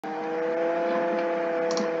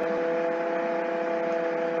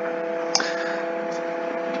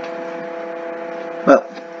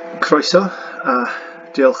Croeso, a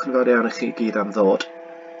diolch yn fawr iawn i chi gyd am ddod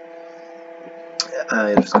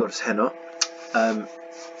i'r sgwrs heno.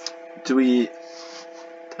 Dwi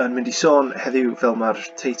yn mynd i sôn heddiw fel mae'r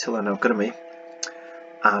teitl yn awgrymu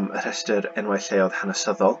am y Rhestr Enwau Lleoedd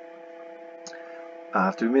Hanesyddol. A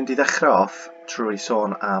dwi'n mynd i ddechrau off trwy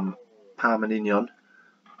sôn am pam yn union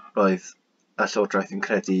roedd y Llywodraeth yn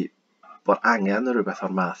credu bod angen rhywbeth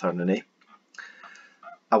o'r math arnyn ni.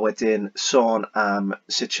 A wedyn sôn am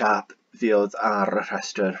sut siap fuodd ar y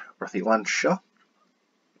rhestr wrth ei lansio.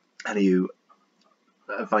 Hynny yw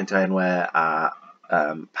faint o enwau a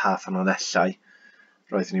pa ffynhonnellau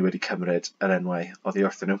roeddwn ni wedi cymryd yr enwau oddi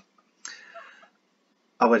wrthyn nhw.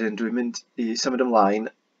 A wedyn dwi'n mynd i symud ymlaen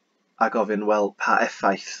a gofyn, wel, pa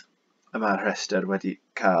effaith y mae'r rhestr wedi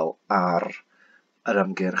cael ar yr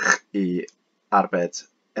ymgyrch i arbed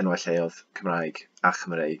enwau lleoedd Cymraeg a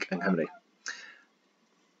Chymreig yng Nghymru.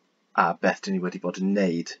 A beth dyn ni wedi bod yn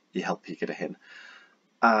wneud i helpu gyda hyn.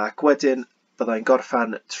 Ac wedyn byddai'n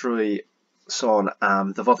gorffan trwy sôn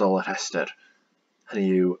am ddyfodol y rhestr. Hynny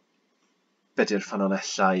yw, be di'r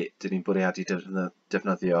ffynhonnellau dyn ni'n bwriadu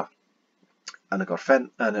defnyddio yn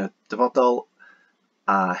y dyfodol,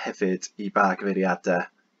 a hefyd i ba gyfeiriadau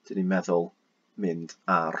dyn ni'n meddwl mynd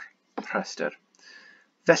ar rhestr.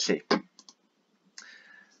 Felly,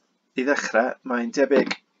 i ddechrau, mae'n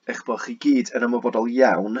debyg eich bod chi gyd yn ymwybodol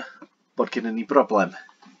iawn bod gennym ni broblem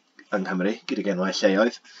yng Nghymru gydag enwau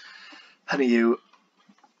lleoedd. Hynny yw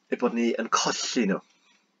eu bod ni yn colli nhw.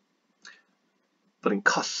 Bod ni'n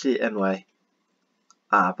colli enwau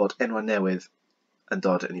a bod enwau newydd yn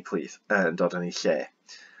dod yn eu lle.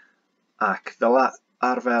 Ac fel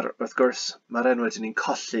arfer, wrth gwrs, mae'r enwau dyn ni'n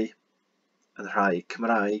colli yn rhai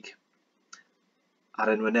Cymraeg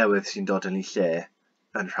a'r enwau newydd sy'n dod yn eu lle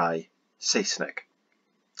yn rhai Saesneg,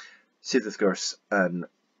 sydd wrth gwrs yn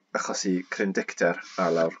achosi cryn dicter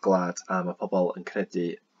ar lawr gwlad, a mae pobl yn credu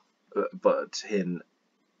bod hyn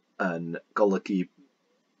yn golygu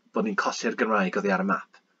bod ni'n colli'r Gymraeg oddi ar y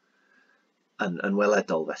map yn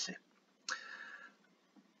weledol felly.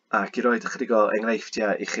 Ac i roed ychydig o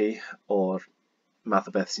enghreifftiau i chi o'r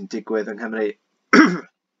math o beth sy'n digwydd yng Nghymru,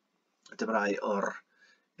 dyma rai o'r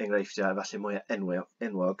enghreifftiau falle mwy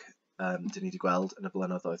enwog dyn ni wedi gweld yn y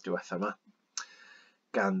blynyddoedd diwethaf yma.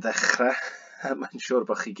 Gan ddechrau, mae'n siŵr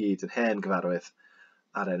bod chi gyd yn hen gyfarwydd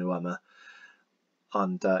ar enw yma,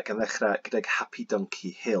 ond gan ddechrau gydag Happy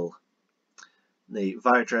Donkey Hill, neu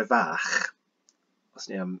Faerdre Fach, os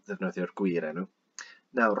ni am ddefnyddio'r gwir enw.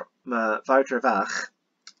 Nawr, mae Faerdre Fach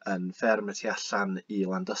yn fferm y tu allan i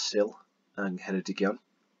Landysul yng Ngheredigion,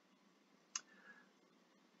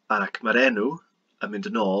 ac mae'r enw yn mynd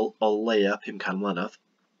yn ôl o leia 500 mlynedd.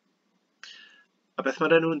 A beth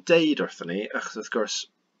mae'r enw yn deud wrthyn ni, achos wrth gwrs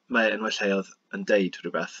mae enwau lleoedd yn deud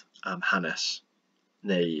rhywbeth am hanes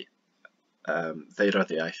neu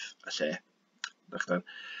ddeiryddiaeth y lle.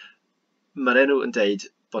 Mae'r enw yn deud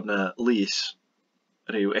bod yna lys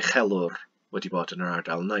rhyw uchelwr wedi bod yn yr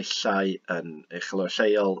ardal, naill llai yn uchelwr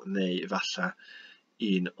lleol neu efallai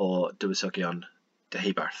un o dywysogion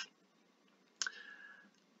deheubarth.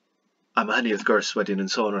 A mae hynny wrth gwrs wedyn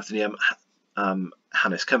yn sôn wrthyn ni am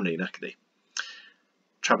hanes Cymru, nac ydi?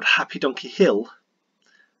 Tra bod Happy Donkey Hill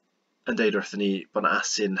yn deud wrthyn ni bod yna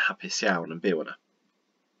asyn hapus iawn yn byw yna.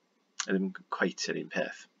 Ddim cweit yr un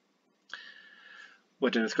peth.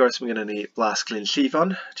 Wedyn wrth gwrs mae gennym ni Blas Glyn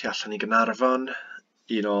Llifon, tu allan i Gaernarfon,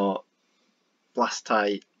 un o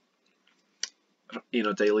blastau, un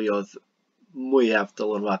o deuluoedd mwyaf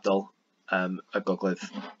dylanwadol y gogledd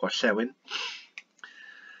orllewin.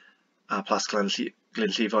 A Blas Glyn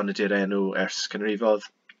Llifon ydy'r enw ers canrifodd.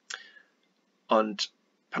 Ond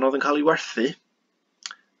pan oedd yn cael ei werthu,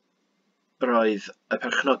 roedd y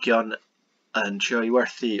perchnogion yn trio ei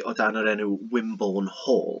werthu o dan yr enw Wimborne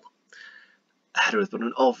Hall, oherwydd bod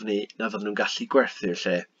nhw'n ofni na fod nhw'n gallu gwerthu'r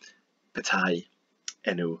lle petai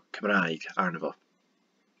enw Cymraeg arno fo.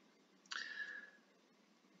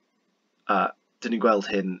 A dyn ni'n gweld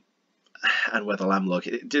hyn yn weddol amlwg,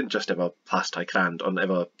 dim jyst efo plastai crand, ond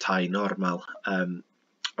efo tai normal.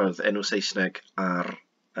 Oedd enw Saesneg ar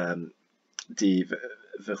di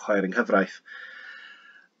fy chwaer yng nghyfraith,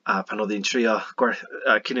 a pan oedd hi'n trio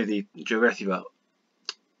cyn iddi drio gwerthu fo,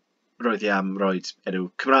 roedd hi am roed enw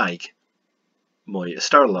Cymraeg mwy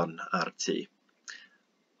ystyrlon ar tŷ,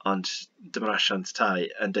 ond dyma'r asiant tai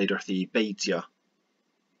yn deud wrthi beidio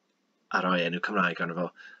a roi enw Cymraeg arno fo,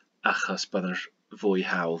 achos bydd yn fwy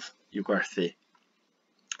hawdd i'w gwerthu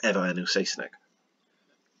efo enw Saesneg.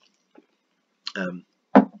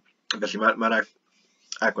 Felly mae'r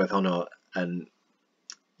agwedd honno yn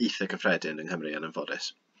eitha cyffredin yng Nghymru yn anffodus.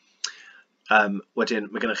 Wedyn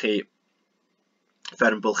mae gennych chi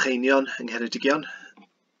fferm Bwlcheinion yng Ngheredigion.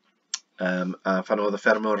 A phan oedd y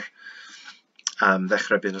ffermwr am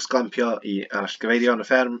ddechrau busnes glampio I arallgyfeirion y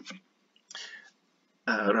fferm,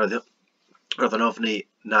 roedd yn ofni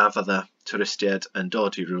na fydda twristiaid yn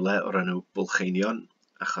dod I rywle o'r enw Bwlcheinion,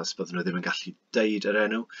 achos bydden nhw ddim yn gallu deud yr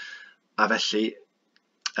enw, a felly,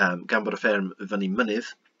 gan bod y fferm fyny mynydd,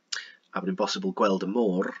 a bod yn bosibl gweld y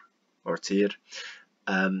môr o'r tir,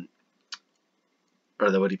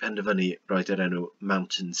 roedd e wedi penderfynu roed yr enw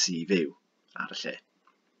Mountain Sea View ar y lle.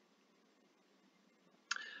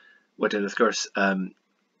 Wedyn, wrth gwrs, un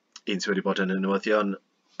sydd wedi bod yn y newyddion,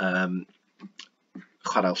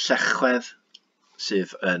 chwarel Llechwedd,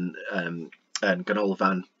 sydd yn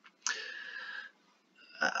ganolfan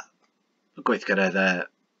gweithgareddau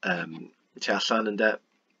tu allan ynde,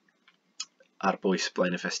 ar bwys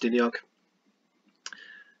Blaen y Ffestiniog.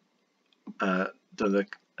 Doedd y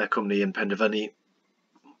cwmni yn penderfynu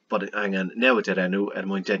bod angen newid yr enw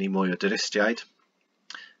mwyn denu mwy o duristiaid.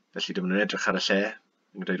 Felly dyma nhw'n edrych ar y lle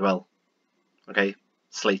yn dweud, wel, okay,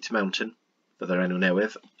 Slate Mountain, bydde'r enw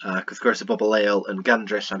newydd, ac wrth gwrs y bobl leol yn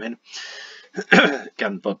gandryll am hyn,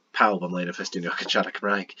 gan bod pawb am Blaen y Ffestiniog yn siarad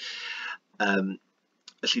Cymraeg.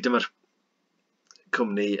 Felly dyma'r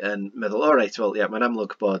cwmni yn meddwl, alright, wel, ie, mae'n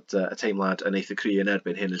amlwg bod y teimlad yn eitha cry yn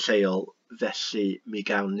erbyn hyn yn lleol, felly mi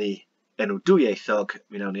gawn ni enw dwyieithog,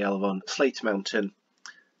 mi nawn ni alw fo'n Slate Mountain,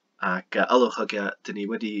 ac alwch hogia, dyn ni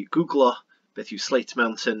wedi googlo beth yw Slate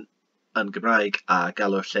Mountain yn Gymraeg a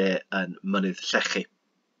galw'r lle yn Mynydd Llechi.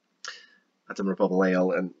 A dyma'r bobl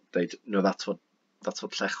leol yn dweud, no, that's what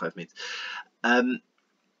Llechwedd means.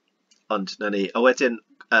 Ond na ni, a wedyn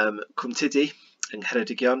Cwm Tidi yng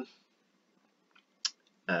Ngheredigion,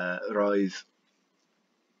 roedd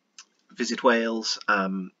Visit Wales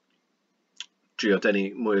am drio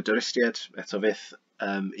denu mwy o duristiaid, eto fyth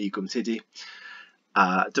I Cwm Tidi.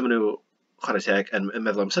 A dyma nhw, chwarae teg, yn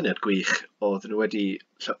meddwl am syniad gwych, oedd nhw wedi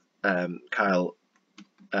cael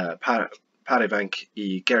par ifanc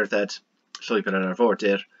I gerdded llwybr yn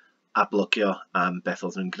arfordir a blogio am beth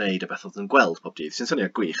oedd nhw'n gwneud a beth oedd nhw'n gweld pob dydd, sy'n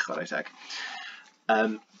syniad gwych, chwarae teg. A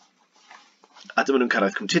dyma nhw'n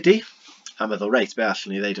cyrraedd Cwm Tidi, a meddwl, reit, be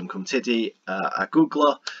allwn ni ddeud am Cwm Tidi, a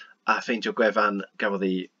googlo, a ffeindio gwefan gafodd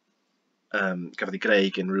ei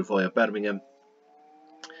greu gen rhyw foi o Birmingham,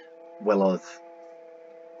 welodd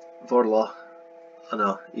forlo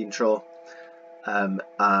yno un tro, a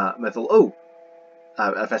meddwl,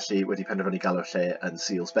 a felly wedi penderfynu galw'r lle yn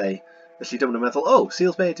Seals Bay. Felly dyma nhw'n meddwl,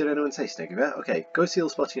 Seals Bay ydy'r enw yn Saesneg, ife? Okay, go seal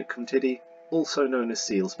spotting at Cwm Tidi, also known as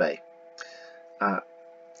Seals Bay. A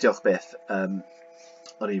diolch beth, o'n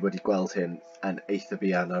I wedi gweld hyn yn eitha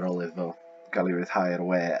buan ar ôl iddo gael ei ryddhau'r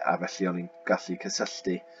we, a felly o'n i'n gallu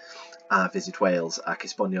cysylltu a Visit Wales ac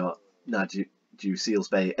esbonio na dyw Seals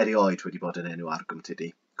Bay erioed wedi bod yn enw ar Cwm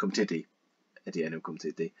Tidi. Cwm Tidi ydy enw Cwm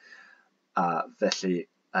Tidi. A felly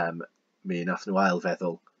mi nath nhw ail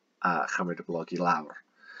feddwl a chymryd y blog I lawr.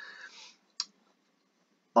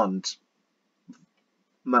 Ond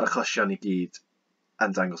mae'r achosion I gyd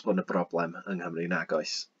yn dangos bod yna broblem yng Nghymru nag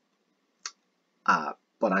oes. A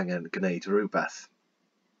bod angen gwneud rhywbeth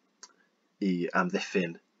I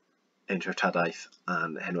amddiffyn ein treftadaeth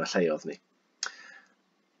a'n henwa lleoedd ni.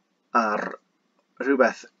 A'r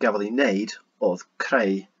rhywbeth gafodd ei wneud oedd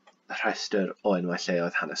creu y Rhestr o Enwau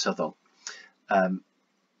Lleoedd Hanesyddol.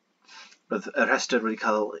 Roedd y rhestr wedi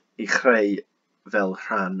cael ei chreu fel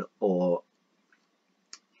rhan o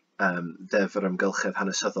Deddf Ymgylchedd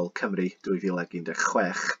Hanesyddol Cymru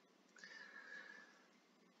 2016.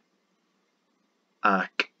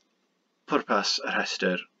 Ac pwrpas y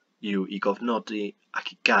rhestr yw I gofnodi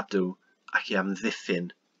ac I gadw ac I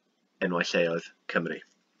amddiffyn enwau lleoedd Cymru.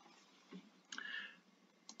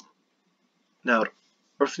 Nawr,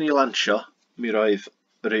 wrth ni lansio, mi roedd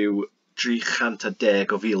rhyw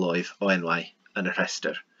 310 o filoedd o enwau yn y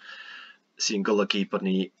rhestr, sy'n golygu bod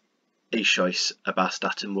ni eisoes y bas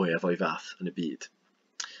data mwyaf o'i fath yn y byd.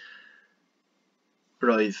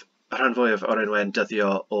 Roedd y rhan fwyaf o'r enwau yn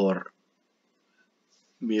dyddio o'r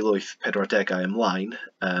 1840au ymlaen,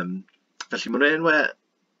 felly mae'n enwau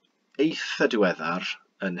eitha diweddar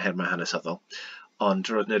yn nhermau hanesyddol,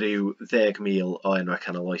 ond roedd yna ryw 10,000 o enwau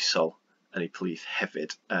canoloesol yn eu plith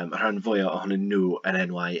hefyd. Y rhan fwyaf ohonyn nhw yn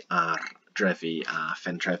enwau ar drefi a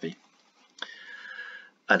phentrefi,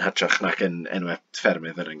 yn hytrach nac yn enwau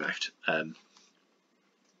ffermydd er enghraifft.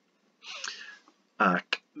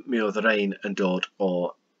 Ac mi oedd yr ein yn dod o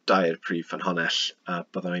 2 prif ffynhonnell, a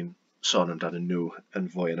byddai'n sôn amdanyn nhw yn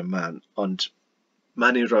fwy yn y man, ond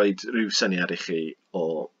ma'n ni'n rhoi rhyw syniad I chi o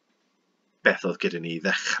beth oedd gyda ni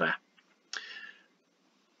ddechrau.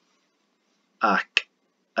 Ac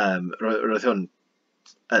roedd hwn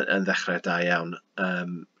yn ddechrau da iawn.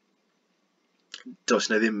 Does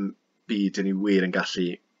na ddim byd yn ei wir yn gallu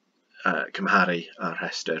cymharu â'r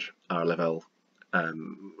rhestr ar lefel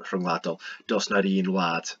rhyngwladol. Does na'r un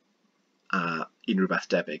wlad a unrhyw beth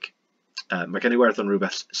debyg. Mae gen i Iwerddon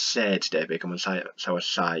rhywbeth lled debyg, ond mae'n llawer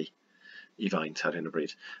llai i faint ar hyn o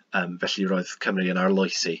bryd. Felly roedd Cymru yn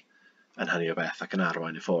arloesi yn hynny o beth ac yn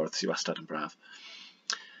arwain y ffordd sy'n wastad yn braf.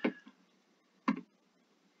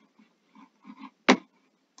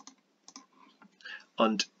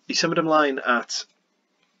 Ond i symud ymlaen at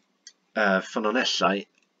ffynhonnellau,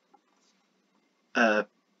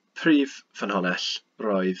 prif ffynhonnell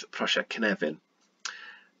roedd prosiect Cynefin.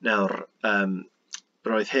 Nawr,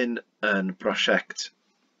 roedd hyn yn brosiect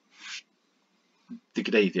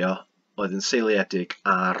diogelu oedd yn seiliedig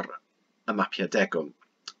ar y mapiau degwm.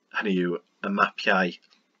 Hynny yw, y mapiau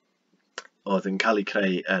oedd yn cael eu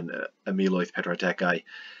creu yn y 1840au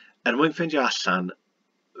mwyn ffeindio allan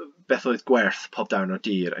beth oedd gwerth pob darn o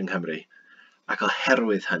dir yng Nghymru, ac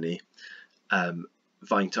oherwydd hynny,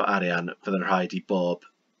 faint o arian fydden rhaid i bob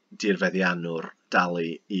dirfeddiannwr dalu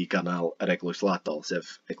i gynnal yr eglwys wladol,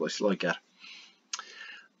 sef eglwys Loegr.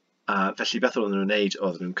 A felly beth oedden nhw'n wneud,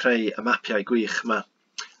 oedden nhw'n creu y mapiau gwych yma,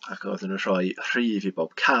 ac oedden nhw'n rhoi rhif i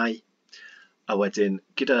bob cae, a wedyn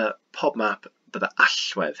gyda pob map bydda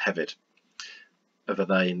allwedd hefyd. Y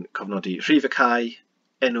byddai'n cofnodi rhif y cae,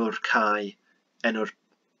 enw'r cae, enw'r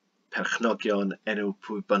perchnogion, enw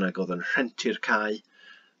pwy bynnag oedd yn rhenti'r cae,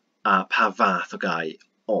 a pa fath o gae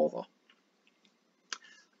oedd o.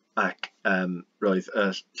 Ac roedd y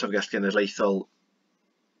Llyfrgell Genedlaethol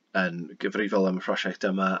yn gyfrifol am y prosiect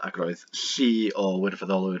yma, ac roedd llu o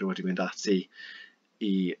wirfoddolwyr wedi mynd ati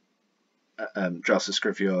i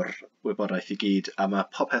drawsysgrifio'r wybodaeth i gyd, a mae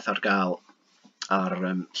popeth ar gael ar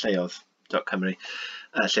Lleoedd.Cymru,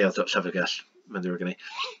 Lleoedd.Llyfrgell, mae'n ddrwg gen i.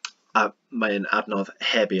 A mae'n adnodd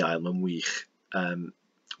heb ei ail, mae'n wych,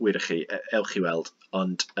 wir i chi, ewch i weld,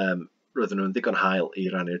 ond roedden nhw'n ddigon hael i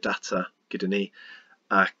rannu'r data gyda ni,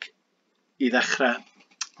 ac i ddechrau,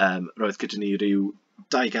 roedd gyda ni rhyw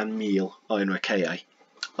 200,000 o enwau caeau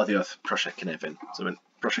oddi oedd prosiect Cynefin. So mae'n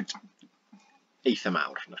prosiect eitha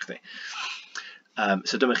mawr, na chdi.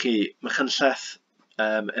 So dyma chi Machynlleth,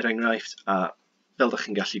 enghraifft, a fel ydych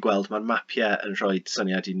chi'n gallu gweld, mae'r mapiau yn rhoi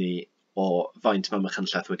syniad i ni o faint mae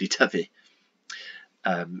Machynlleth wedi tyfu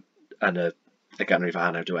yn y ganrif a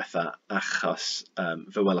hanner diwetha, achos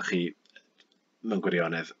fe welwch chi mewn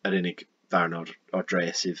gwirionedd yr unig ddarn o'r dre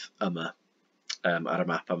sydd yma ar y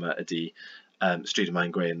map yma ydy Stryd y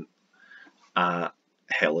Maen Gwyn a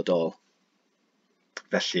Heol y Dôl.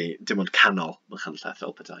 Felly dim ond canol Machynlleth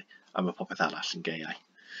fel petai, a mae popeth arall yn gaeau.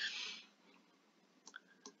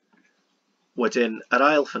 Wedyn, yr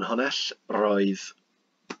ail ffynhonnell roedd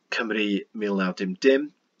Cymru 1910.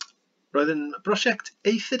 Roedd yn brosiect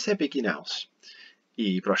eitha tebyg i naws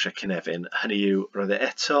i brosiect Cynefin. Hynny yw, roedd e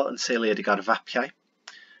eto yn seiliedig ar fapiau.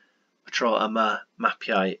 Y tro yma,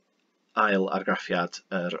 mapiau ail argraffiad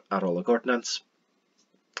ar ôl y ordnans.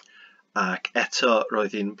 Ac eto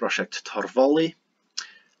roedd hi'n brosiect torfoli.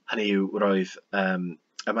 Hynny yw, roedd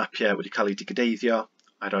y mapiau wedi cael eu digydeiddio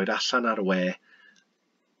a roed allan ar y we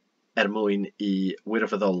mwyn i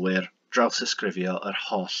wirfoddolwyr drawsysgrifio yr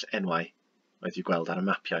holl enwau oedd i'w gweld ar y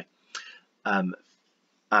mapiau. A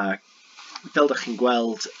fel ydych chi'n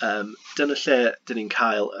gweld, dyna lle dyn ni'n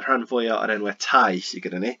cael y rhan fwyaf o'r enwau tai sydd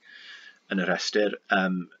gyda ni yn y rhestr.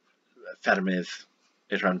 Ffermydd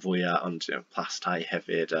i'r rhan fwyaf, ond plastai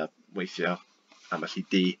hefyd, a weithio ambell i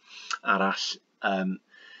di arall.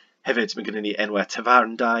 Hefyd, mae gennym ni enwau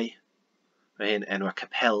tafarndai, mae hyn enwau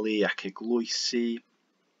capeli ac eglwysi,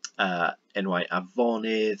 enwau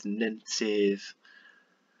afonydd, nentydd,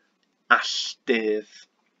 alldydd,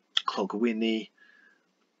 clogwyni.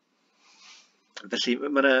 Felly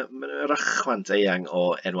mae yna rychwant eang o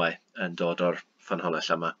enwau yn dod o'r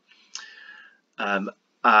ffynhonnell yma.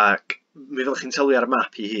 Ac mi fyddwch chi'n sylwi ar y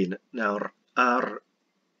map I hun, nawr ar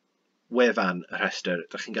wefan y rhestr,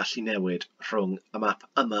 ydych chi'n gallu newid rhwng y map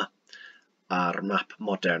yma a'r map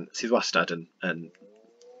modern sydd wastad yn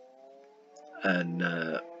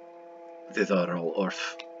ddiddorol wrth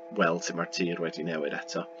weld sut mae'r tir wedi newid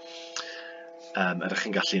eto. Ydych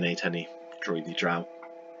chi'n gallu gwneud hynny drwyddi draw.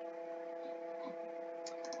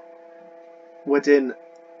 Wedyn,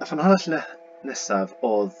 y ffynhonnell nesaf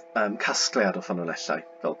oedd casgliad o ffynhonnellau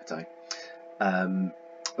fel petai.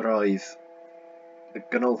 Roedd y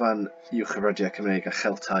ganolfan uwchradio Cymreig a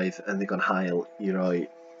Cheltaidd yn ddigon hael I roi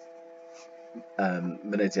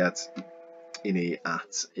mynediad I ni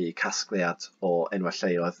at eu casgliad o enwau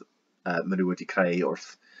lleoedd maen nhw wedi creu wrth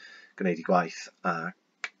gwneud eu gwaith,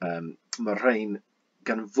 ac mae'r rhain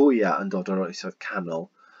gan fwyaf yn dod o'r oesoedd canol,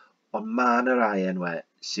 ond mae yna rai enwau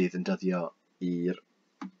sydd yn dyddio i'r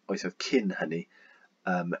oesoedd cyn hynny.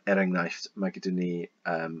 Enghraifft, mae gyda ni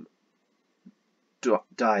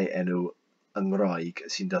dau enw yng Nghymraeg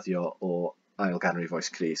sy'n dyddio o ail ganrif oes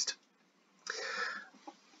Crist.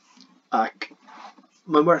 Ac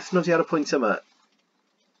mae'n werth nodi ar y pwynt yma,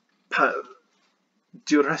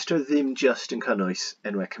 dyw'r rhestr ddim just yn cynnwys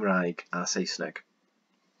enwau Cymraeg a Saesneg.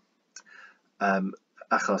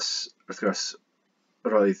 Achos, wrth gwrs,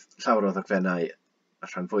 roedd llawer o ddogfennau, a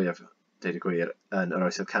rhan fwyaf, deud y gwir, yn yr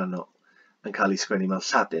oesoedd canol yn cael ei sgwennu mewn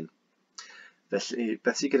Lladin. Felly,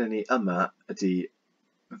 beth sydd gyda ni yma ydy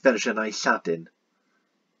fersiynau Lladin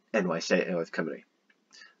enwau Lleoedd Cymru.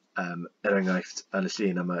 Enghraifft, yn y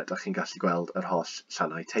llun yma, ydych chi'n gallu gweld yr holl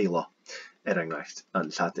llannau teilo, enghraifft, yn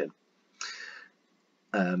Lladin.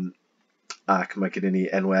 Ac mae gyda ni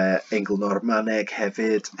enwau Eingl-Normaneg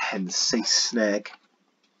hefyd, hen Saesneg,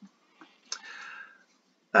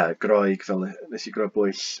 Groeg, fel nes i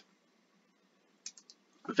grybwyll.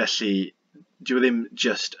 Felly, dwi ddim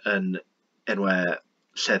just yn enwau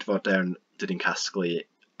lled fodern dyn ni'n casglu,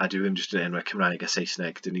 a dwi ddim just yn enwau Cymraeg a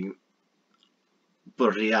Saesneg. Dyn ni'n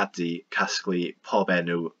bwriadu casglu pob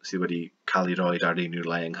enw sydd wedi cael ei roi ar unrhyw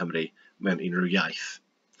le yng Nghymru mewn unrhyw iaith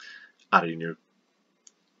ar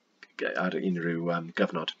unrhyw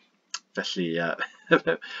gyfnod. Felly,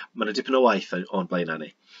 mae yna dipyn o waith o'n blaen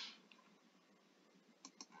ni.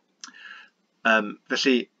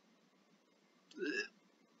 Felly,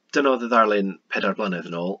 dyna oedd y ddarlun Pedair Blynedd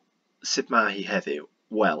yn ôl. Sut mae hi heddiw?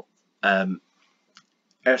 Wel,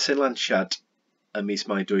 ers ein lansiad ym mis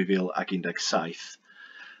Mai 2017,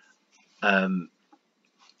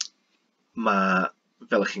 mae,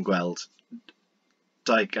 fel ych chi'n gweld,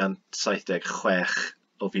 276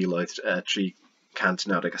 o filoedd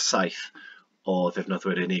 397 o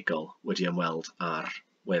ddefnyddwyr unigol wedi ymweld ar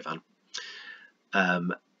wefan.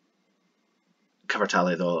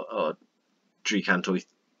 Cyfartaledd o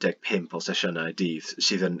 385 o sesiynau dydd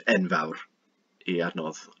sydd yn enfawr i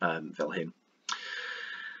adnodd fel hyn.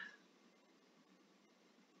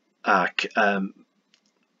 Ac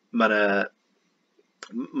mae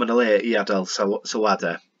yna le i adael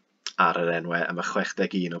sylwadau ar yr enwau, a mae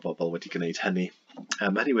 61 o bobl wedi gwneud hynny.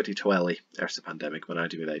 Hynny wedi tywelu ers y pandemig, mae'n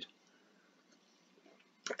rhaid i fi ddweud.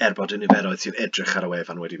 Bod y niferoedd sy'n edrych ar y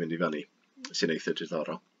wefan wedi mynd i fyny, sy'n eitha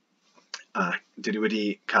diddorol. A dyn ni wedi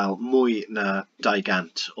cael mwy na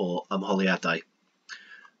 200 o ymholiadau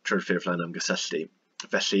trwy'r ffurflen ymgysylltu.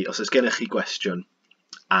 Felly, os oes gennych chi gwestiwn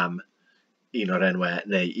am un o'r enwau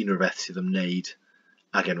neu unrhyw beth sydd ymwneud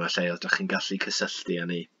ag enwau lleoedd, ydych chi'n gallu cysylltu â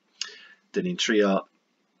ni. Dyn ni'n trio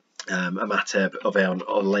ymateb o fewn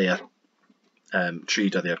o leia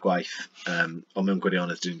 3 dyddiau'r gwaith, ond mewn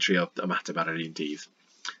gwirionedd dyn ni'n trio ymateb ar yr un dydd.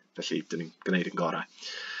 Felly, dyn ni'n gwneud yn gorau.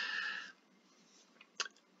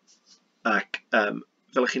 Ac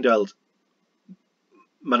fel ych chi'n gweld,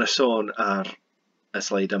 mae yna sôn ar y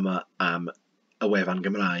sleid yma am y wefan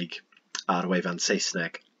Gymraeg a'r wefan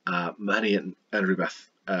Saesneg, a mae hynny yn rhywbeth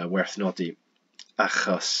werth nodi,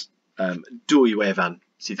 achos 2 wefan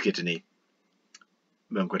sydd gyda ni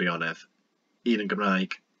mewn gwirionedd, un yn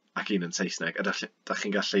Gymraeg ac un yn Saesneg, a da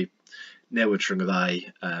chi'n gallu newid rhwng y ddau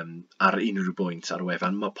ar unrhyw bwynt ar y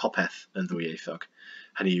wefan. Mae popeth yn ddwyieithog.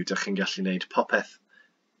 Hynny yw, da chi'n gallu gwneud popeth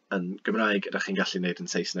yn Gymraeg, ydych chi'n gallu gwneud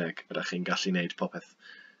yn Saesneg, ydych chi'n gallu gwneud popeth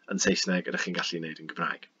yn Saesneg, ydych chi'n gallu gwneud yn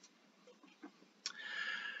Gymraeg.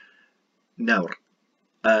 Nawr,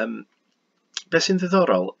 beth sy'n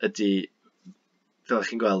ddiddorol ydy, fel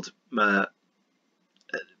chi'n gweld, mae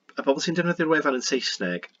y bobl sy'n defnyddio'r wefan yn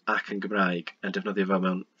Saesneg ac yn Gymraeg yn defnyddio fo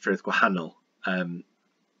mewn ffyrdd gwahanol.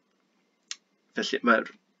 Felly,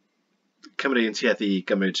 mae'r Cymru yn tueddu i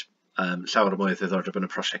gymryd llawer mwy o ddiddordeb yn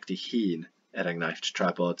y prosiect ei hun, enghraifft,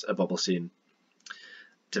 tra bod y bobl sy'n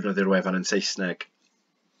defnyddio'r wefan yn Saesneg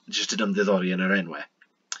jyst yn ymddiddori yn yr enwau.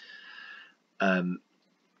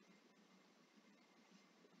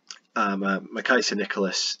 A mae Cais a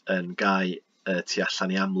Nicholas yn gau tu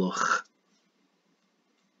allan i Amlwch,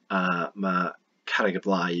 a mae Carreg y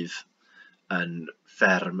Blaidd yn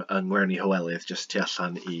fferm yng Ngwerni Hywelydd jyst tu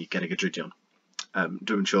allan i Gerrig y Drydion.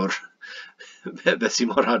 Dwi'n siŵr beth sy'n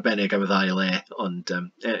mor arbennig am y ddau le, ond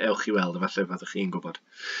ewch i weld, efallai fyddwch chi'n gwybod.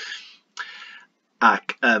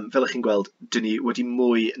 Ac fel ych chi'n gweld, dyn ni wedi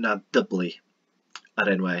mwy na dyblu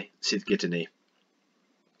ar enwau sydd gyda ni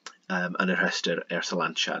yn y rhestr ers y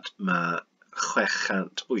lansiad. Mae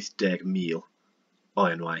 680,000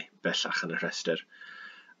 o enwau bellach yn y rhestr,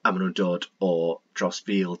 a maen nhw'n dod o dros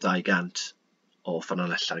 1,200 o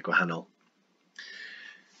ffynhonnellau gwahanol.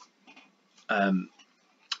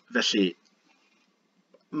 Felly,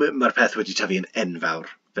 mae'r peth wedi tyfu yn enfawr,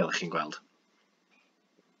 fel ych chi'n gweld.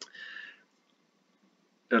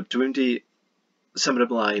 Dwi'n mynd i symud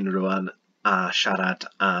ymlaen rwan a siarad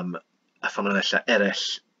am y ffynhonnellau eraill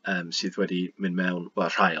sydd wedi mynd mewn,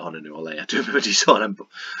 wel, rhai ohonyn nhw o leia. Dwi'n wedi sôn am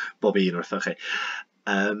bob un wrthoch chi.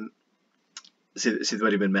 Sydd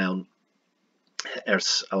wedi mynd mewn ers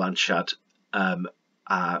y lansiad, a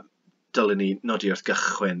dylwn ni nodi wrth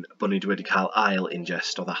gychwyn bod ni wedi cael ail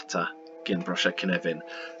ingest o ddata gen brosiect Cynefin.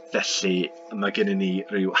 Felly mae gennym ni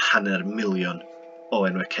rhyw 500,000 o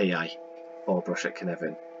enwau caeau o brosiect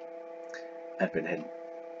Cynefin erbyn hyn.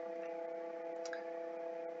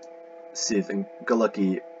 Sydd yn golygu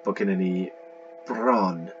bod gennym ni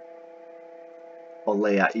bron o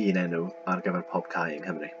leia un enw ar gyfer pob cae yng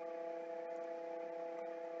Nghymru.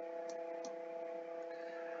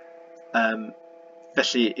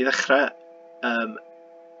 Felly, i ddechrau,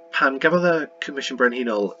 pan gafodd y Comisiwn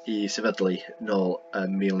Brenhinol i sefydlu nôl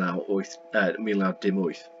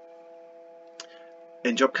 1918,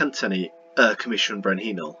 ein job cyntaf ni, y Comisiwn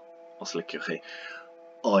Brenhinol, os liciwch chi,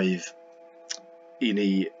 oedd i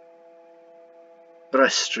ni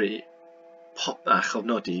restru a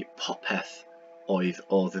chofnodi popeth oedd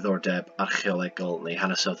o ddiddordeb archeolegol neu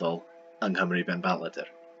hanesyddol yng Nghymru ben Baladur.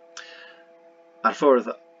 A'r ffordd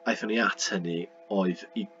aethon ni at hynny oedd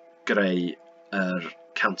i greu yr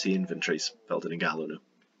county inventories, fel dyn ni'n galw nhw.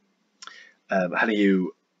 Hynny yw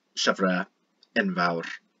llyfrau enfawr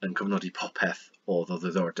yn cofnodi popeth oedd o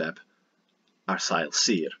ddiddordeb ar sail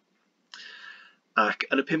sir. Ac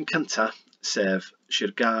yn y 5 cyntaf, sef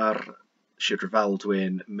Sir Gar, Sir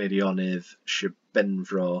Drefaldwyn, Meirionnydd, Sir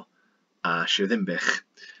Benfro a Sir Ddimbych,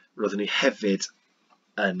 roeddwn ni hefyd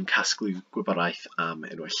yn casglu gwybodaeth am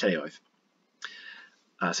enwau lleoedd.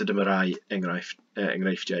 A so dyma rai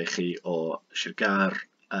enghreifftiau i chi o Sir Gar.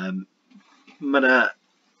 Mae yna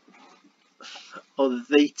o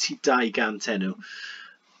 200 enw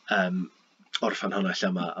o'r ffynhonnellau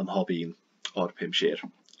yma ym mhob un o'r 5 sir.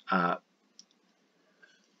 A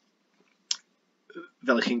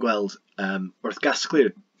fel ych chi'n gweld, wrth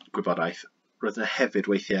gasglu'r gwybodaeth, roedd yna hefyd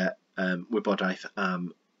weithiau wybodaeth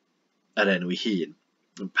am yr enw ei hun,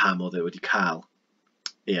 pam oedd e wedi cael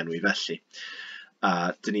ei enw felly.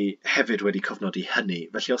 A dyn ni hefyd wedi cofnodi hynny.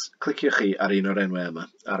 Felly os cliciwch chi ar un o'r enwau yma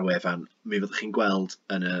ar wefan, mi fyddwch chi'n gweld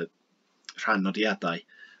yn y rhan nodiadau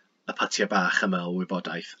y patiau bach yma o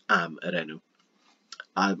wybodaeth am yr enw.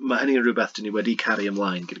 A mae hynny'n rhywbeth dyn ni wedi cario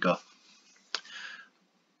ymlaen gyda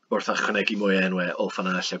wrth ychwanegu mwy o enwau o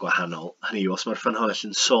ffynhonnellau gwahanol. Hynny yw, os mae'r ffynhonnell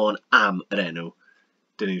yn sôn am yr enw,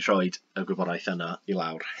 dyn ni'n rhoi y gwybodaeth yna i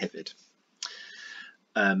lawr hefyd.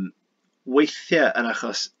 Weithiau yn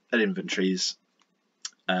achos yr inventories,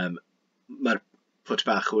 mae'r pwt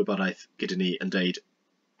bach o wybodaeth gyda ni yn deud,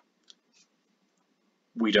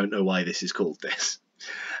 we don't know why this is called this.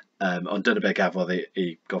 Ond dyna be gafodd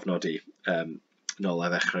ei gofnodi nôl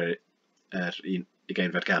a ddechrau yr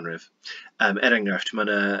 20fed ganrif. Enghraifft, mae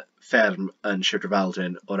yna fferm yn Sir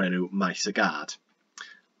Drefaldwyn o'r enw Maes y Gad.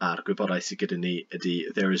 A'r gwybodaeth sydd gyda ni ydy,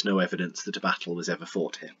 there is no evidence that a battle was ever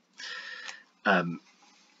fought here.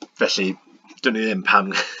 Felly, dyn ni ddim pam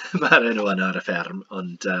mae'r enw yna ar y fferm,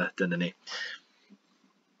 ond dyna ni.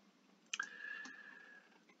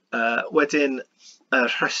 Wedyn, y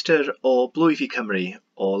Rhestr o Blwyf i Cymru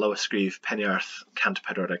o lawysgrif Peniarth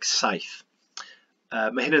 147.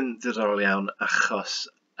 Mae hyn yn ddiddorol iawn achos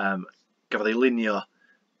gafodd ei lunio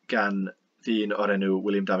gan ddyn o'r enw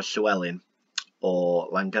William Dafydd Llywelyn o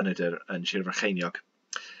Langynedr yn Sir Frycheiniog.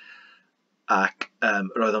 Ac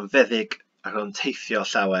roedd o'n feddyg ac roedd o'n teithio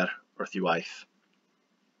llawer wrth ei waith.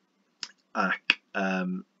 Ac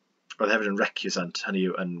roedd hefyd yn recusant, hynny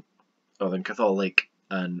yw, roedd yn Catholig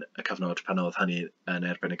yn y cyfnod pan oedd hynny yn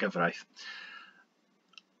erbyn y gyfraith.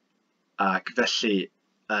 Ac felly,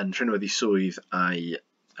 yn rhinwedd ei swydd a'i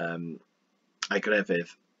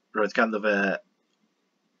grefydd, roedd ganddo fe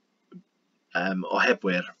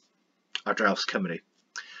ohebwyr ar draws Cymru.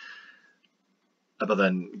 A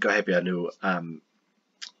byddai'n gohebio nhw am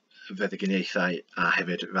feddyginiaethau a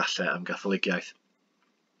hefyd falle am gatholigiaeth.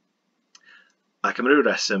 Ac am ryw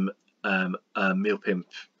reswm, ym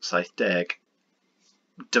 1570,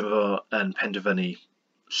 dyma fo yn penderfynu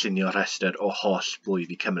llunio rhestr o holl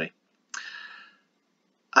blwyf i Cymru.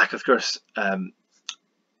 Ac wrth gwrs,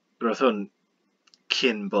 roedd hwn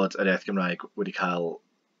cyn bod yr iaith Gymraeg wedi cael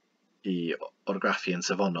ei orgraffu yn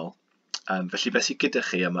safonol. Felly beth sydd gyda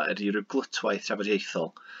chi yma ydy rhyw glwtwaith trafodiaethol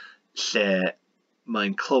lle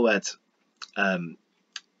mae'n clywed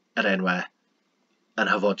yr enwau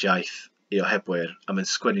yn hyfodiaeth ei ohebwyr a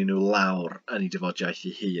mae'n sgwennu nhw lawr yn ei dyfodiaeth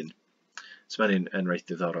ei hun. So mae'n reit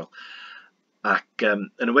ddiddorol. Ac yn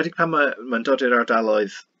enwedig pan mae'n dod i'r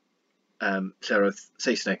ardaloedd lle roedd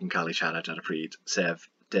Saesneg yn cael ei siarad ar y pryd, sef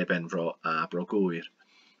De Benfro a Bro Gŵyr.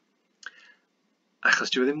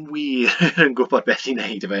 Achos dwi ddim wir yn gwybod beth i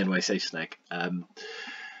wneud efo enwau Saesneg.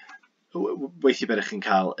 Weithio beth chi'n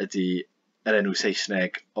cael ydy yr enw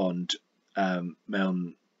Saesneg, ond mewn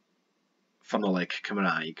ffynhonnellau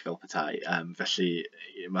Cymraeg fel petai. Felly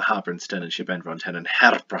mae Habernston yn Sir Benfro ond hyn yn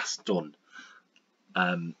Herbraston.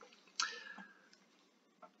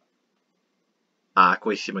 Ac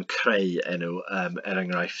weithio mae'n creu enw,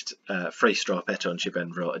 enghraifft, Ffreistrop eto yn Sir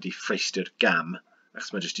Benfro ydy Rhestr Gam,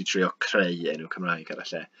 achos mae jyst i trio creu enw Cymraeg ar y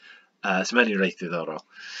lle. So mae'n reit ddiddorol.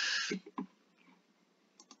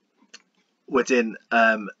 Wedyn,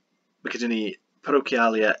 mae gyda ni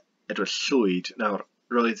parochialia Edrych Llwyd. Nawr,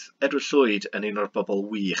 roedd Edrych Llwyd yn un o'r bobl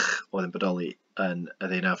wych oedd yn bodoli yn y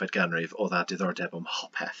 19th ganrif oedd â diddordeb ym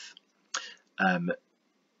mhopeth.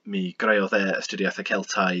 Mi greodd astudiaethau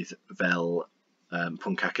Celtaidd fel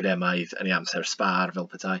pwnc academaidd yn ei amser sbar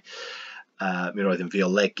fel petai. Mi roedd yn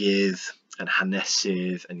fiolegydd, yn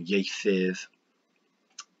hanesydd, yn ieithydd,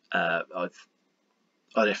 oedd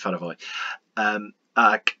effar o fwy.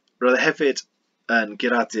 Ac roedd hefyd yn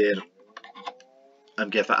guradur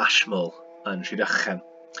amgueddfa Ashmole yn Rhydychen.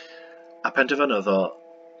 A penderfynodd o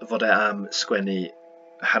fod e am sgwennu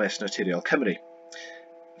hanes naturiol Cymru.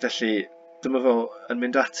 Felly dyma fo yn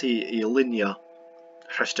mynd ati i lunio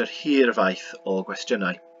rhestr hir faith o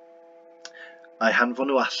gwestiynau a'i hanfon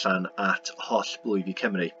nhw allan at holl blwyfi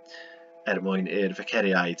Cymru mwyn i'r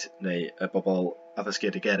feceriaid neu y bobl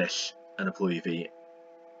addysgiedig eraill yn y blwyfi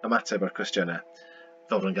ymateb o'r cwestiynau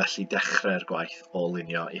fel bod nhw'n gallu dechrau'r gwaith o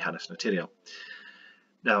lunio i hanes naturiol.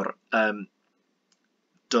 Nawr,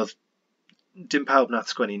 doedd dim pawb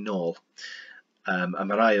nath sgwennu nôl, a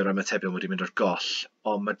mae rai o'r ymatebion wedi mynd o'r goll,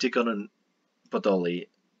 ond mae digon yn bodoli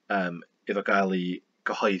iddo gael ei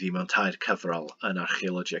gyhoeddi mewn tair cyfrol yn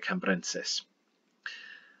archeologia Cambrensis.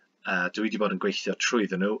 Dwi wedi bod yn gweithio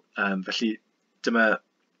trwyddyn nhw, felly dyma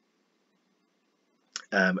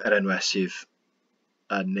yr enwau sydd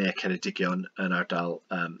yn ne Ceredigion yn ardal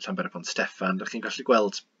Llanber Pont Steffan. Dych chi'n gallu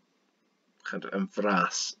gweld yn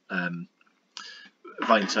fras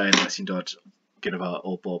faint o enwau sy'n dod gyda fo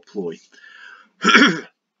o bob plwy.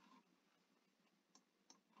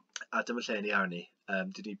 A dyma lle ni arni.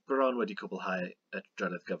 Dyn ni bron wedi cwblhau y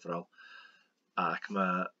drydydd gyfrol ac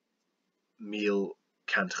mae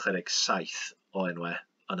 1167 o enwau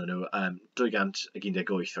ond nhw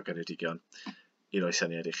 218 o Geredigion i roi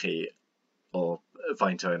syniad i chi o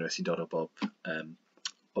faint o enwau sy'n dod o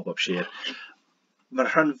bob sir.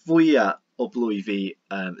 Mae'r rhan fwyaf o blwyfi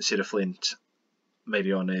Sir y Fflint,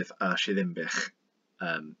 Meirionnydd a Shiddimbych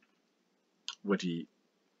wedi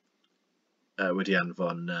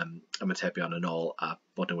anfon ymatebion yn ôl a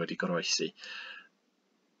bod nhw wedi goroesi.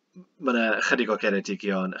 Mae yna chydig o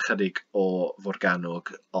Geredigion, chydig o Forganog,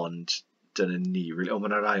 ond dyna ni. O, mae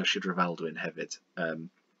yna rai o Sir Rhyfaldwyn hefyd,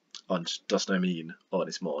 ond dos na un o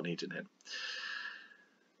Ynys Môn hyd yn hyn.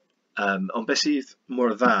 Ond beth sydd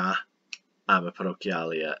mor dda am y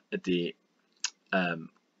parochialia ydy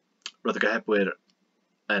roedd y gohebwyr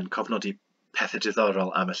yn cofnodi pethau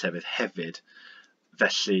diddorol am y llefydd hefyd,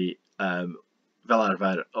 felly fel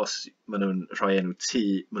arfer, os maen nhw'n rhoi enw tŷ,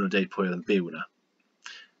 maen nhw'n deud pwy oedd yn byw yna.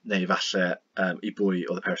 Neu falle i bwy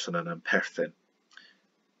oedd y person yna'n perthyn.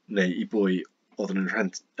 Neu i bwy oedd yn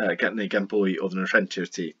neu gan bwy oedd yn rhentio'r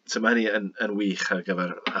tŷ. So mae hynny yn wych ar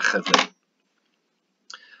gyfer achyddu.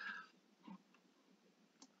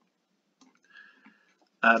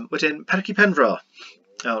 Wedyn, Percy Penfro.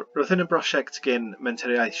 Roedd hyn yn brosiect gen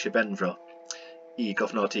Menteriaeth Sir Benfro i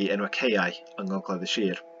gofnodi enwau caeau yng ngogledd y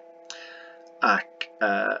sir. Ac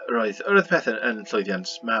roedd peth yn llwyddiant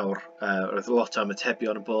mawr. Roedd lot o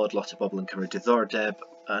ymatebion yn bod, lot o bobl yn cymryd diddordeb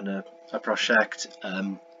yn y prosiect.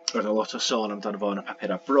 Roedd lot o sôn amdano fo yn y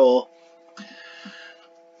papur a bro.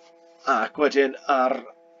 Ac wedyn ar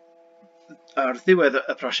ddiwedd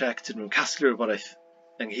y prosiect, nhw'n casglu'r wybodaeth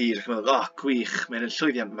ynghyd ac yn meddwl, gwych, mae'n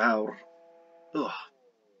llwyddiant mawr.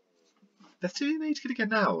 Beth ti'n gwneud gyda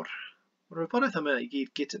gen nawr? Mae'r wybodaeth yma i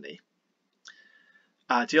gyd gyda ni.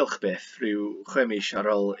 A diolch byth, rhyw 6 mis ar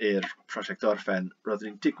ôl i'r prosiect orffen, roedd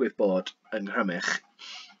ni'n digwydd bod yng Nghrymych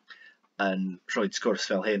yn rhoi sgwrs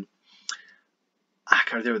fel hyn.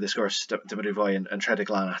 Ac ar ddiwedd y sgwrs, dyma rhyw foi yn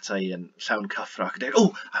rhedeg lan ata i yn llawn cyffro ac yn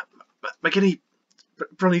dweud, mae gen i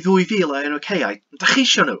bron i 2,000 o enwau caeau, da chi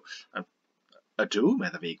isio nhw? Ydw,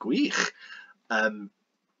 medda fi, gwych.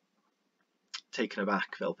 Taken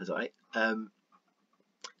aback fel petai.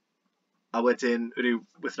 A wedyn, rhyw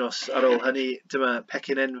wythnos ar ôl hynny, dyma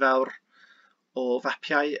pecyn enfawr o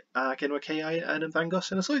fapiau ac enwau caeau yn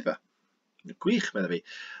ymddangos yn y swyddfa. Gwych, meddwl fi.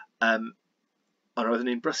 Ond roeddwn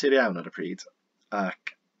ni'n brysur iawn ar y pryd, ac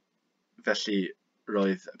felly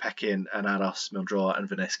roedd y pecyn yn aros mewn dro yn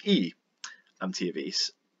fy nesg i am tua fis,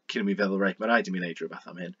 cyn i mi feddwl, reit, mae rhaid i mi wneud rhywbeth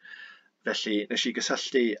am hyn. Felly nes i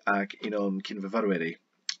gysylltu ag un o'n cynfyfyrwyr i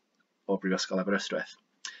o Brifysgol Aberystwyth,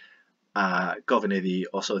 a gofyn iddi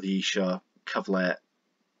os oedd hi eisiau cyfle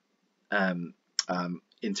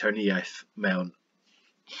interniaeth mewn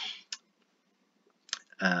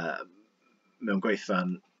gweithfan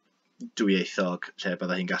dwyieithog, lle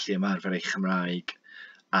byddai hi'n gallu ymarfer ei Chymraeg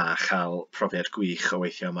a chael profiad gwych o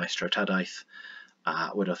weithio maes treftadaeth. A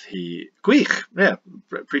wedodd hi, gwych,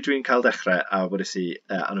 pryd dwi'n cael dechrau, a wedes i,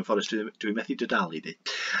 anffodus dwi'n methu dydalu di.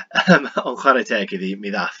 Ond chwarae teg iddi,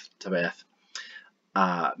 mi ddath, ta beth. A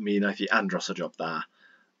mi wnaeth i andros o job dda.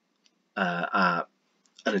 A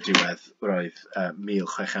yn y diwedd, roedd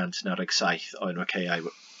 1697 o enwau caeau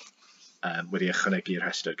wedi ychwanegu'r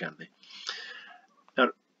rhestr ganddi.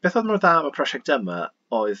 Nawr, beth oedd mor dda am y prosiect yma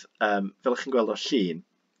oedd, fel ych chi'n gweld o'r llun,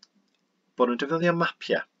 bod nhw'n defnyddio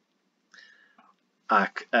mapiau.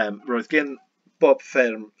 Ac roedd gen bob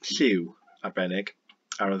fferm lliw arbennig,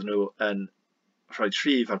 a roedd nhw yn rhoi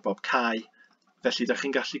rhif ar bob cae, felly ydych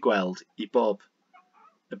chi'n gallu gweld i bob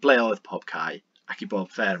ble oedd pob cae, ac i bob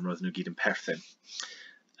fferm roedd nhw gyd yn perthyn.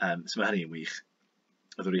 So mae hynny'n wych.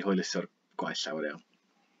 Oedd wedi hwyluso'r gwaith llawer iawn.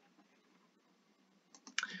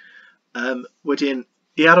 Wedyn,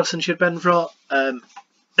 i aros yn Sir Benfro,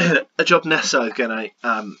 y job nesaf oedd gennau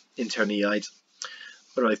am interniaid.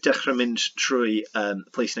 Roedd dechrau mynd trwy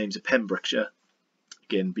place names of Pembrokeshire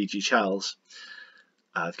gen B.G. Charles.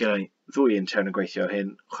 A oedd gennau 2 intern yn gweithio ar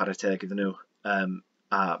hyn, chwarae teg iddyn nhw. A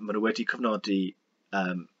maen nhw wedi cofnodi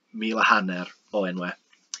 1,500 o enwau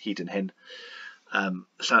hyd yn hyn.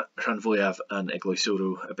 Rhan fwyaf yn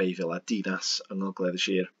eglwyswrw y Beifil a dinas yng ngogledd y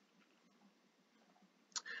Sir.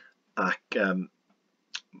 Ac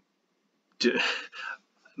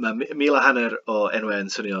mae 1,500 o enwau yn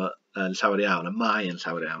swnio yn llawer iawn, a mae yn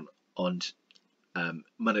llawer iawn, ond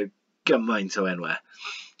mae yna gymaint o enwau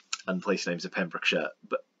yn place names of Pembrokeshire,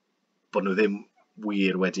 bod nhw ddim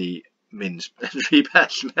wir wedi mynd yn rhy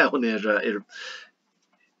bell mewn i'r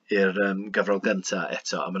gyfrol gyntaf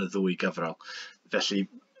eto, a mae yna 2 gyfrol. Felly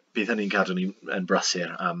bydd hynny'n cadw ni yn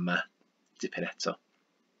brysur am dipyn eto.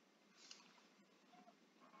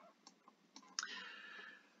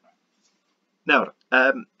 Nawr,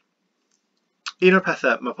 un o'r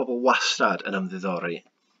pethau mae pobl wastad yn ymddiddori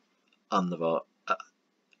ynddo fo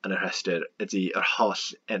yn y rhestr ydy yr holl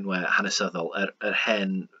enwau hanesyddol, yr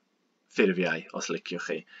hen ffurfiau, os liciwch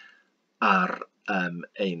chi, ar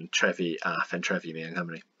ein trefi a phentrefi ni yng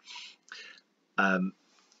Nghymru.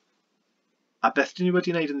 A beth dyn ni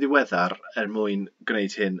wedi wneud yn ddiweddar mwyn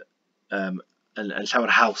gwneud hyn yn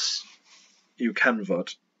llawer haws i'w canfod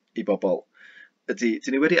i bobl, ydy,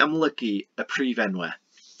 dyn ni wedi amlygu y prif enwau,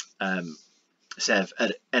 sef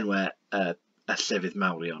yr enwau y llefydd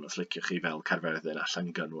mawrion, os liciwch chi, fel Caerfyrddin a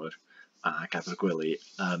Llangynwr a Gabergwili.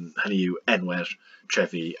 Hynny yw enwau'r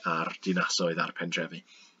trefi a'r dinasoedd a'r pentrefi.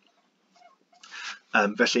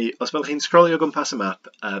 Felly, os fel chi'n sgrolio gwmpas y map,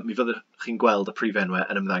 mi fyddwch chi'n gweld y prif enwau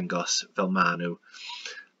yn ymddangos fel ma nhw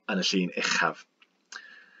yn y llun uchaf.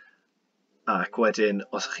 Ac wedyn,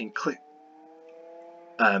 os chi'n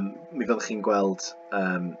mi fyddwch chi'n gweld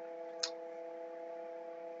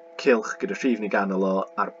cylch gyda rhif ni ganol o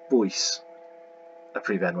ar bwys y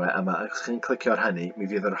prif enwau yma. Os chi'n clicio ar hynny, mi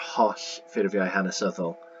fydd yr holl ffurfiau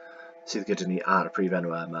hanesyddol sydd gyda ni ar y prif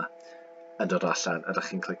enwau yma yn dod allan, a ydych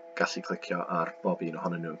chi'n gallu clicio ar bob un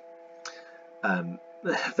ohonyn nhw.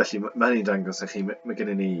 Felly mae hynny'n dangos i chi, mae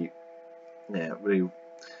gennym ni rhyw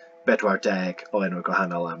 40 o enwau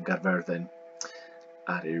gwahanol am Gaerfyrddin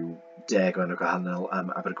a rhyw 10 o enwau gwahanol am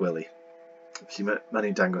Abergwili. Felly mae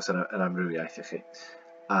hynny'n dangos yr amrywiaeth i chi.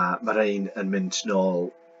 A mae'r ein yn mynd nôl,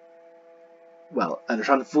 wel, yn y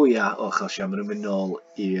rhan fwyaf o achosion, maen nhw'n mynd nôl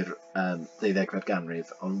i'r 12fed ganrif,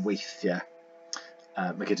 ond weithiau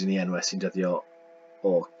mae gyda ni enwau sy'n dyddio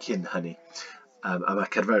o cyn hynny. A mae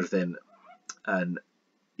Caerfyrddin yn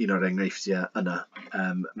un o'r enghreifftiau yna.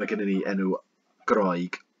 Mae gennym ni enw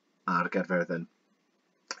Groeg ar Gaerfyrddin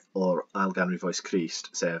o'r ail ganrif oes Crist,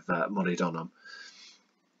 sef Morydonom.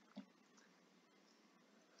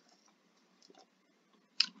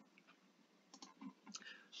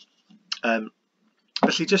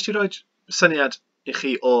 Felly, jyst i roi syniad i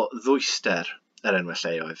chi o ddwyster yr enwau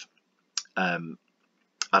lleoedd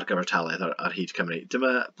ar gyfartaledd ar hyd Cymru.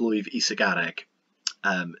 Dyma blwyf Is-y-garreg,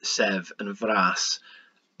 sef yn fras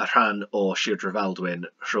y rhan o Sir Drefaldwyn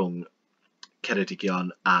rhwng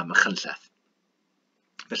Ceredigion a Machynlleth.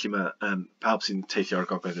 Felly mae pawb sy'n teithio ar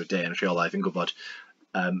gogledd y de yn rheolaidd yn gwybod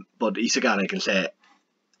bod is-y-garreg yn lle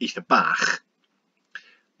eitha bach,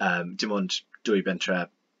 dim ond dau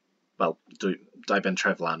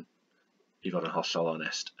bentreflan, i fod yn hollol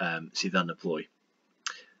onest, sydd yn y plwy,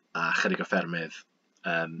 a chydig o ffermydd.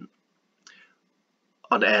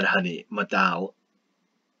 Ond hynny, mae dal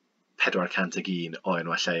 401 o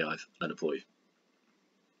enwau lleoedd yn y plwy.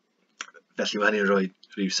 Felly mae hynny'n rhoi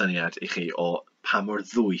rhyw syniad i chi o pa mor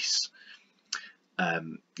ddwys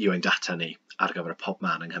yw ein data ni ar gyfer y pob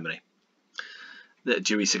man yng Nghymru.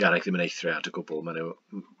 Dyw is-y-garreg ddim yn eithriad o gwbl, maen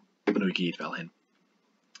nhw i gyd fel hyn.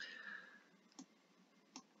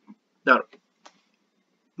 Nawr,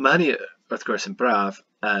 mae hynny wrth gwrs yn braf,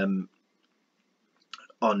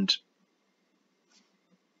 ond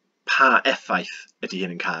pa effaith ydy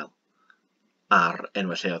hyn yn cael ar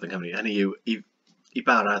enwau lleoedd yng Nghymru? Hynny yw, i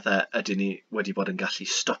ba raddau ydyn ni wedi bod yn gallu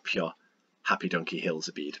stopio Happy Donkey Hills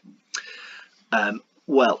y byd.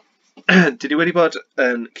 Wel, dyn ni wedi bod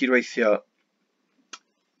yn cydweithio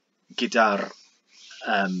gyda'r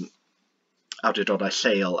awdurdodau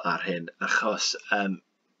lleol ar hyn, achos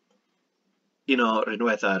un o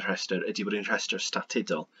rinweddau'r rhestr ydy bod yn rhestr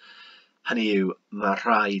statudol. Hynny yw, mae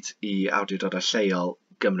rhaid i awdurdodau lleol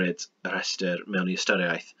gymryd y rhestr mewn i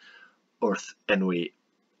ystyriaeth wrth enwi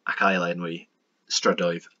ac ail-enwi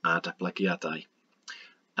strydoedd a datblygiadau.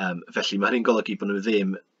 Felly mae hynny'n golygu bod nhw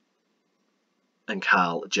ddim yn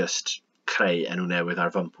cael just creu enw newydd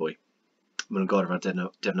ar fympwy. Maen nhw'n gorfod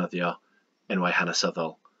defnyddio enwau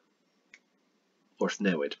hanesyddol wrth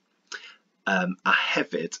newid. A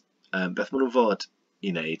hefyd, beth maen nhw'n fod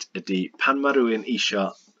i wneud ydy pan mae rhywun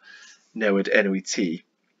eisiau newid enw i ti,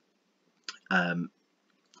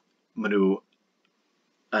 mae'r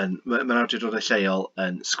awdurdodau lleol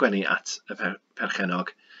yn sgwennu at y perchennog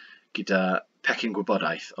gyda pecyn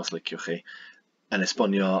gwybodaeth, os liciwch chi, yn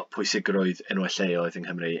esbonio pwysigrwydd enwau lleoedd yng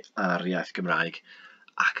Nghymru a'r iaith Gymraeg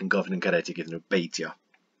ac yn gofyn yn garedig iddyn nhw beidio.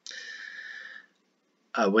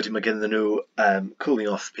 Wedyn mae gennym nhw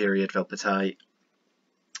cooling off period fel petai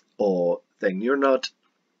o 10 niwrnod,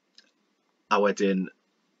 a wedyn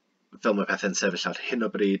fel mae pethau'n sefyll ar hyn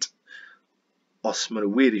o bryd, os maen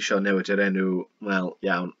nhw wir eisiau newid yr enw, wel,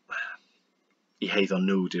 iawn, i heiddo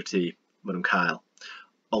nhw di'r ti maen nhw'n cael.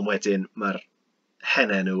 Ond wedyn mae'r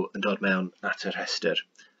hen enw yn dod mewn at y rhestr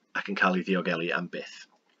ac yn cael ei ddiogelu am byth.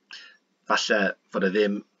 Falle fod e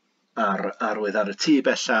ddim ar arwydd ar y tŷ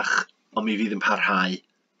bellach, ond mi fydd yn parhau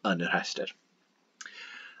yn y rhestr.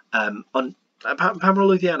 Ond pa mor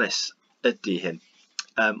lwyddiannus ydy hyn?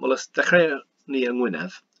 Wel, os dechrau ni yng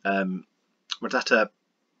Ngwynedd, mae'r data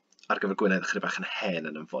ar gyfer Gwynedd chydig bach yn hen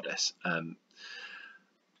yn anffodus.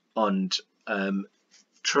 Ond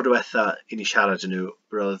tro diwetha i ni siarad yn nhw,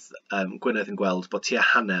 roedd Gwynedd yn gweld bod tua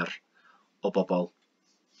hanner o bobl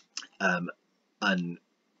yn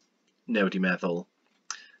newid i meddwl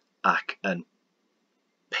ac yn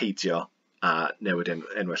peidio a newid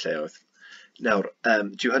enwau lleoedd. Nawr,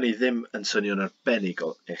 dyw hynny ddim yn swnio'n arbennig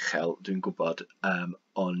o uchel, dwi'n gwybod,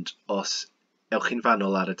 ond os ewch chi'n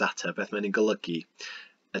fanwl ar y data, beth mae'n golygu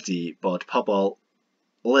ydy bod pobl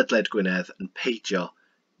ledled Gwynedd yn peidio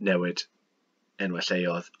newid enwau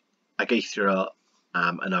lleoedd ac eithrio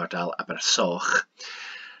am yn ardal Abersoch,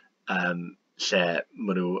 lle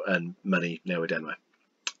maen nhw yn mynnu newid enwau.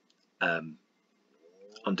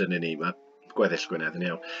 Ond dyna ni, mae gweddill Gwynedd yn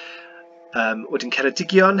iawn. Wedyn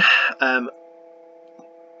Ceredigion,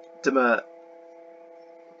 dyma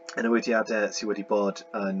y newidiadau sydd wedi bod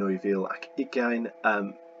yn 2020.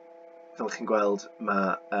 Fel chi'n gweld, mae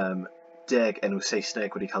 10 enw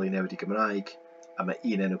Saesneg wedi cael ei newid i Gymraeg, a mae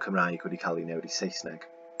 1 enw Cymraeg wedi cael ei newid i Saesneg.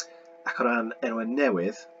 Ac o ran enwau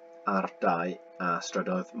newydd ar 2 a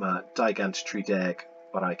strydoedd, mae 230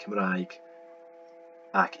 o rai Cymraeg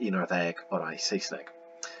ac 11 o rai Saesneg.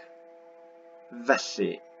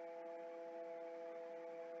 Felly,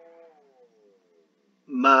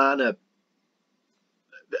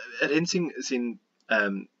 yr hyn sy'n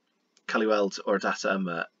cael ei weld o'r data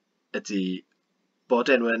yma ydy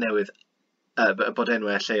bod enwau newydd, bod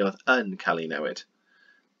enwau lleoedd yn cael ei newid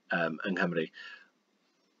yng Nghymru.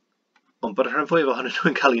 Ond bod y rhan fwyaf ohonyn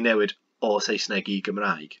nhw yn cael ei newid o Saesneg i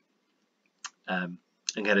Gymraeg yng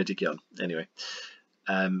Ngheredigion, anyway.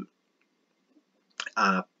 A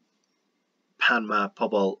pan mae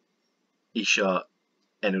pobl eisiau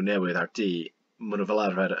enw newydd ar D, maen nhw fel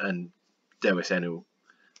arfer yn dewis enw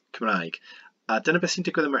Cymraeg. A dyna beth sy'n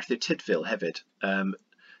digwydd ym Merthyr Tydfil hefyd. Dyn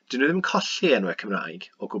nhw ddim yn colli enwau Cymraeg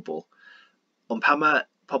o gwbl, ond pan mae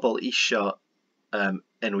pobl eisiau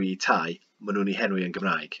enwi tai, maen nhw'n ei henwi yn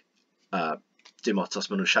Gymraeg. Dim ots os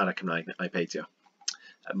maen nhw'n siarad Cymraeg a'i peidio.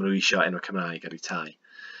 Maen nhw eisiau enw Cymraeg ar eu tai.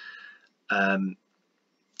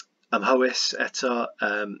 Amhawys eto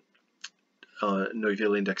o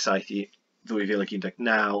 2017 i 2019,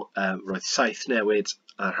 roedd 7 newid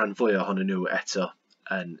a rhan fwy ohonyn nhw eto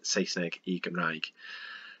yn Saesneg i Gymraeg.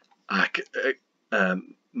 Ac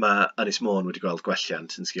mae Ynys Môn wedi gweld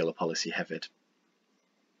gwelliant yn sgil y polisi hefyd.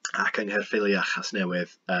 Ac yng Nghaerffili a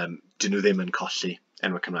Chasnewydd, dyn nhw ddim yn colli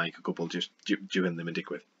enwau Cymraeg o gwbl, dyw hyn ddim yn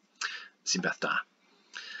digwydd, sy'n beth da.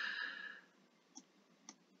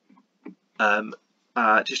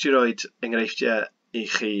 A jyst i roed enghreifftiau i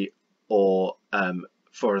chi o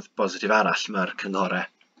ffordd bositif arall mae'r cynghorau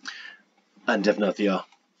yn defnyddio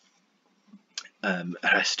y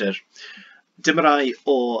rhestr. Dim rai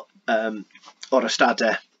o'r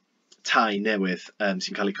ystadau tai newydd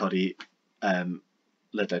sy'n cael eu codi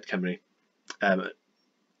Lywodraeth Cymru.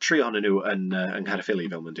 3 ohonyn nhw yn Nghaerffili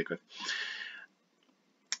fel mae'n digwydd.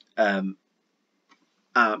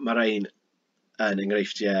 A mae'r ein yn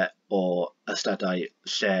enghreifftiau o ystadau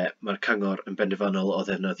lle mae'r cyngor yn benderfynol o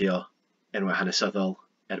ddefnyddio enwau hanesyddol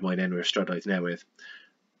mwyn enwi'r strydoedd newydd,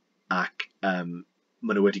 ac maen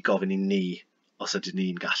nhw wedi gofyn i ni os ydyn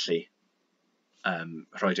ni'n gallu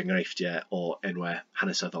rhoi enghreifftiau o enwau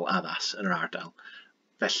hanesyddol addas yn yr ardal.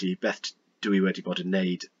 Felly, beth dwi wedi bod yn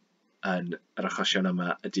wneud yn yr achosion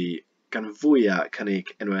yma ydy gan fwyaf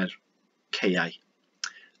cynnig enwau'r caeau.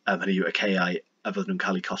 Hynny yw y caeau a fydd nhw'n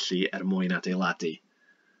cael eu colli mwyn adeiladu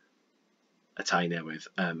y tai newydd.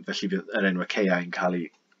 Felly bydd yr enwau caeau yn cael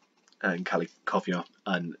eu cofio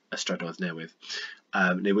yn y strydoedd newydd.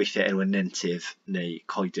 Neu weithiau enwau nentydd neu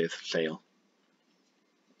coedydd lleol.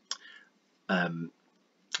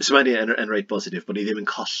 So mae'n yn reit bositif bod ni ddim yn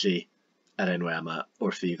colli yr enwau yma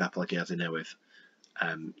wrth i ddatblygiadau newydd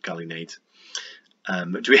gael ei wneud.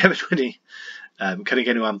 Dwi hefyd wedi cynnig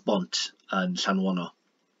enw am bont yn Llanwonno,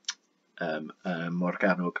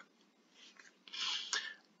 Morgannwg.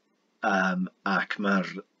 Ac mae'r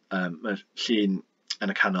llun yn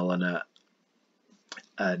y canol yna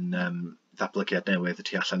yn ddatblygiad newydd y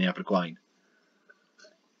tu allan i Abergwaun.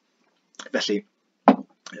 Felly,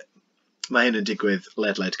 mae hyn yn digwydd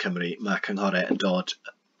ledled Cymru. Mae cynghorau yn dod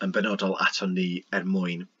yn benodol ato ni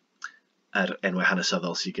mwyn yr enwau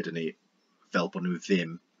hanesyddol sydd gyda ni, fel bod nhw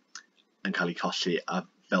ddim yn cael eu colli a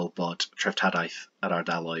fel bod treftadaeth yr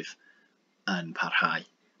ardaloedd yn parhau,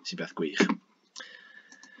 sy'n beth gwych.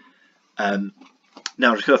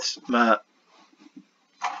 Nawr, wrth gwrs, mae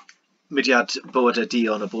mudiad bywydau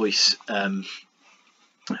duon o bwys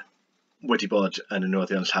wedi bod yn y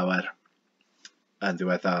newyddion llawer yn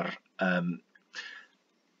ddiweddar,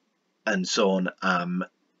 yn sôn am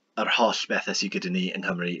yr holl bethau sydd gyda ni yng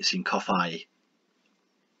Nghymru sy'n coffau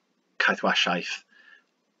caethwasiaeth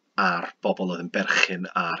a'r bobl oedd yn berchyn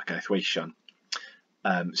ar gaethweision,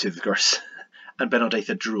 sydd wrth gwrs yn benod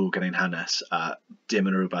eitha drwg yn ein hanes a dim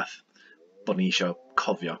yn rhywbeth bod ni eisiau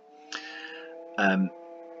cofio.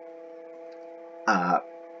 A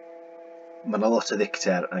mae yna lot o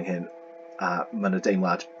ddicter anghyn, a mae yna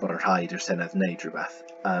deimlad bod yn rhaid i'r Senedd wneud rhywbeth.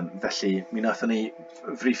 Felly, mi wnaethon ni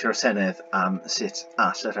frithio'r Senedd am sut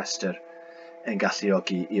all y rhestr yn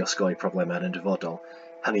galluogi i osgoi problemau yn dyfodol.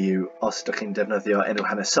 Hynny yw, os ydych chi'n defnyddio enw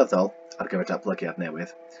hanesyddol ar gyfer datblygiad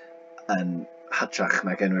newydd, yn hytrach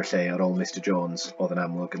nag enw'r lle ar ôl Mr Jones oedd yn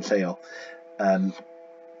amlwg yn lleol,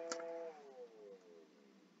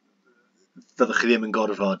 fyddwch chi ddim yn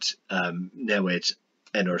gorfod newid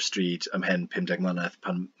enw'r stryd ymhen 50 mlynedd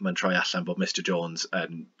pan mae'n troi allan bod Mr Jones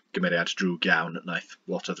yn gymeriad drwg iawn, naeth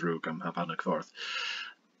lot o ddrwg am Habanog Ffordd.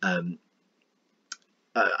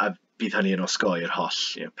 A bydd hynny yn osgoi'r holl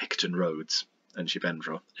Picton Roads yn Sir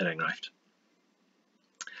Benfro, enghraifft.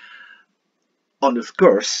 Ond wrth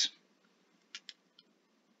gwrs,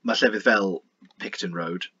 mae llefydd fel Picton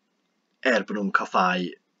Road, bod nhw'n coffau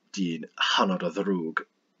dyn hynod o ddrwg,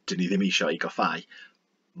 dyn ni ddim eisiau i goffau,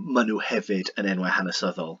 maen nhw hefyd yn enwau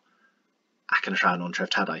hanesyddol ac yn rhan o'n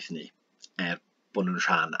treftadaeth ni, bod nhw'n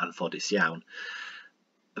rhan anffodus iawn.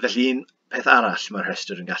 Felly, un peth arall mae'r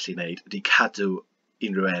rhestr yn gallu wneud ydy cadw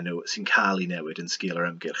unrhyw enw sy'n cael ei newid yn sgil yr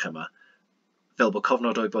ymgyrch yma, fel bod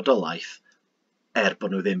cofnod o'i bodolaeth,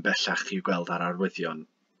 bod nhw ddim bellach i'w gweld ar arwyddion,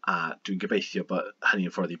 a dwi'n gobeithio bod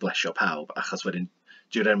hynny'n ffordd i blesio pawb, achos wedyn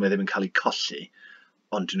dyw'r enwau ddim yn cael eu colli,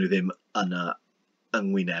 ond dyn nhw ddim yna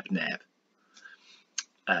yngwyneb neb.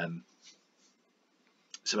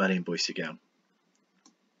 So mae'n un bwysig iawn.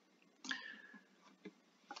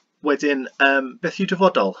 Wedyn, beth yw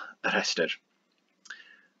dyfodol y rhestr?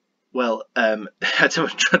 Wel,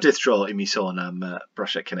 dyma'r trydydd tro i mi sôn am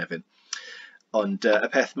brosiect Cynefin. Ond y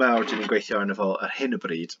peth mawr dyn ni'n gweithio arno fo ar hyn o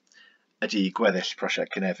bryd ydy gweddill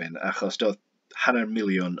prosiect Cynefin, achos doedd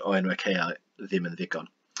 500,000 o enwau caeau ddim yn ddigon.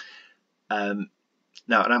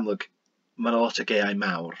 Nawr, yn amlwg, mae yna lot o gaeau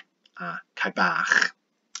mawr a cae bach,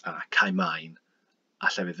 a cae maen, a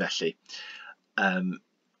llefydd felly yng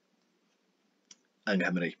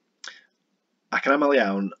Nghymru. Ac yn aml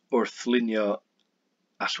iawn, wrth lunio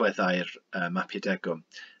allweddau'r mapiau degwm,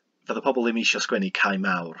 fydda pobl ddim eisiau sgwennu cae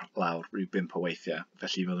mawr lawr rhyw 5 o weithiau,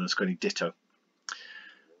 felly fydden nhw'n sgwennu ditto.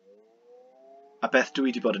 A beth dwi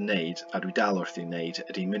wedi bod yn neud, a dwi dal wrth i'n neud,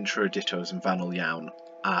 ydy mynd trwy'r dittos yn fanwl iawn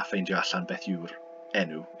a ffeindio allan beth yw'r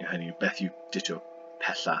enw, hynny yw beth yw ditto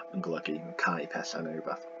pella yn golygu, cae pella neu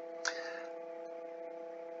rhywbeth.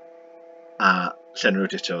 A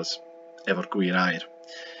llenwi'r dittos efo'r gwir air.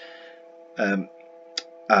 A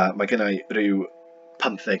mae gennau rhyw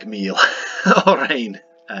 15,000 o rein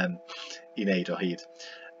i wneud o hyd.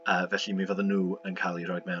 Felly mi fydden nhw yn cael eu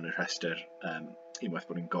rhoi mewn i'r rhestr unwaith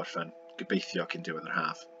bod ni'n gorffen, gobeithio cyn diwedd yr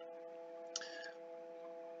haf.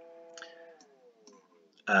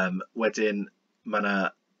 Wedyn, mae yna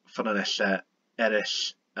ffynhonnellau eraill,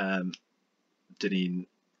 dyn ni'n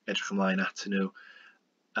edrych ymlaen atyn nhw.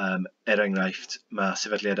 Enghraifft, mae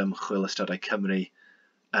sefydliad ymchwil Ystadau Cymru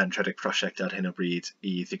yn rhedeg prosiect ar hyn o bryd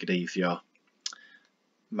i ddiogelu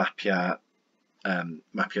mapiau'r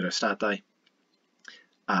ystadau.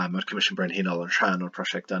 A mae'r Comisiwn Brenhinol yn rhan o'r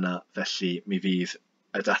prosiect yna, felly mi fydd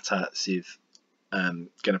y data sydd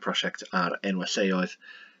gen y prosiect ar Enwau Lleoedd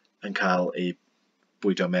yn cael ei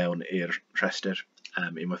bwydo mewn i'r rhestr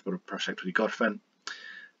unwaith bod y prosiect wedi gorffen.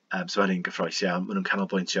 So hynny'n gyffrous iawn. Maen nhw'n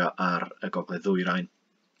canolbwyntio ar y gogledd ddwyrain,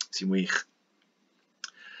 sy'n wych.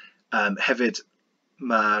 Hefyd,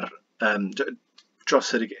 mae'r dros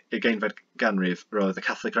yr 20fed ganrif, roedd y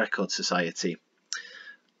Catholic Record Society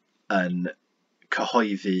yn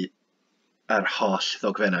cyhoeddi yr holl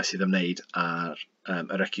ddogfennau sydd ymwneud â'r y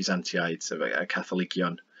recusantiaid, sef y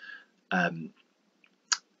Catholigion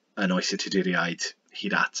yn oes y Tuduriaid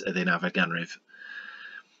hyd at y 19fed ganrif.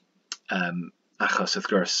 Achos, wrth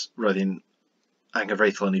gwrs, roedd hi'n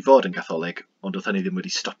anghyfreithlon i fod yn Catholig, ond oedd hynny ddim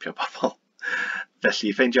wedi stopio pobl. Felly,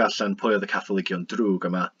 ffeindio allan pwy oedd y Catholigion drwg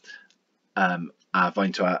yma a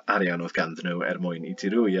faint o arian oedd ganddyn nhw mwyn i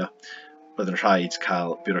dirwyo, roedd yn rhaid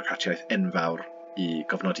cael biwrocratiaeth enfawr i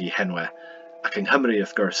gofnodi henwau, ac yng Nghymru,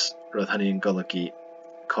 wrth gwrs, roedd hynny yn golygu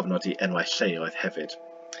cofnodi enwau lleoedd hefyd.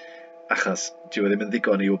 Achos, dyw e ddim yn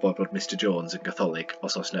ddigon i wybod bod Mr Jones yn Gatholig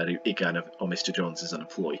os oes yna rhyw 20 o Mr Joneses yn y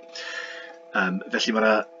plwy. Felly mae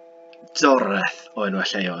yna dorreth o enwau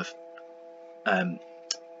lleoedd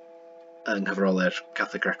yng nghyfrolau'r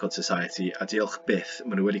Catholic Record Society, a diolch byth,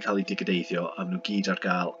 maen nhw wedi cael eu digydeiddio a maen nhw gyd ar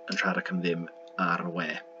gael yn rhad ac yn ddim ar y we.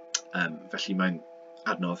 Felly mae'n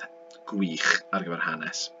adnodd gwych ar gyfer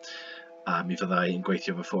hanes, a mi fyddai yn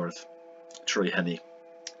gweithio fy ffwrdd trwy hynny.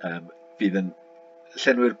 Bydd yn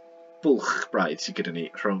llenwi'r bwlch braidd sydd gyda ni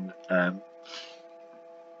rhwng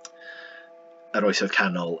yr oesoedd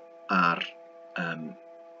canol a'r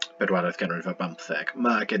bedwaredd ganrif ar 15.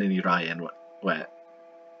 Mae gennym ni rai enwau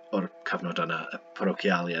o'r cyfnod yna, y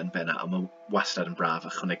parochialia yn benna, ond mae wastad yn braf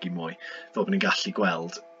ychwanegu mwy, fel bod ni'n gallu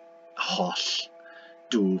gweld holl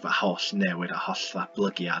dwf a holl newid a holl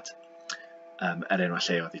ddatblygiad yr enwau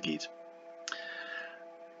lleoedd i gyd.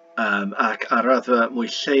 Ac ar raddfa mwy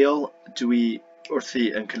lleol, dwi wrthi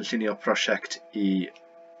yn cynllunio prosiect i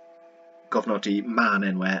gofnodi man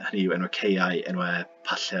enwau, hynny yw enwau ceiau, enwau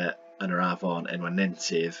palle yn yr afon, enwau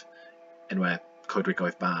nentydd, enwau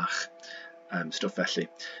coedwigoedd bach, stwff felly,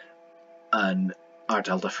 yn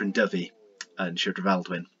ardal Dyffryn Dyfi yn Sir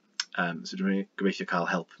Drefaldwyn. So dwi'n gobeithio cael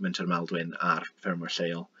help Menter Maldwyn a'r ffermwyr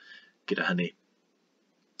lleol gyda hynny.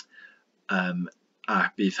 A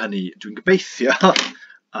bydd hynny, dwi'n gobeithio,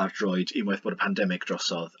 ar droed unwaith bod y pandemig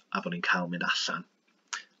drosodd a bod ni'n cael mynd allan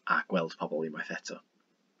a gweld pobl unwaith eto.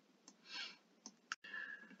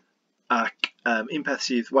 Ac un peth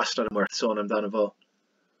sydd wastad yn werth sôn amdano fo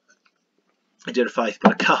ydy'r ffaith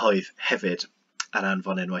bod y cyhoedd hefyd ar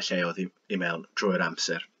anfon enwau lleoedd i mewn drwy'r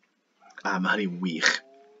amser. A mae hynny'n wych.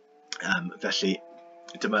 Felly,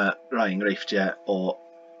 dyma rai enghreifftiau o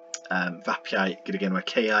fapiau gydag enwau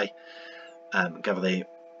ceiau. Gafodd ei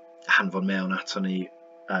hanfon mewn ato ni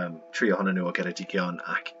 3 ohonyn nhw o Geredigion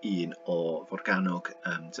ac 1 o Forganog,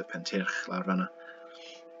 dy Pentyrch lawr fanna.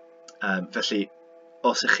 Felly,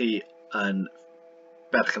 os ych chi yn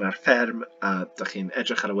berchen ar fferm a ydych chi'n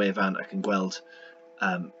edrych ar y wefan ac yn gweld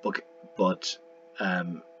bod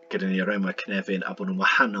gyda ni yr enwau cynefin a bod nhw'n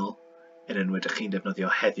wahanol i'r enwau ydych chi'n defnyddio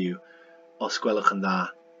heddiw, os gwelwch yn dda,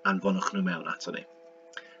 anfonwch nhw mewn ato ni.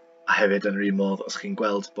 A hefyd yn yr un modd, os chi'n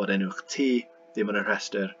gweld bod enw'ch tŷ ddim yn y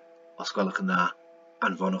rhestr, os gwelwch yn dda,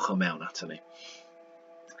 anfonwch o mewn ato ni.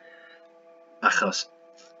 Achos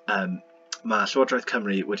mae Llywodraeth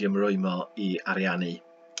Cymru wedi ymrwymo i ariannu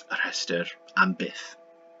y rhestr am byth.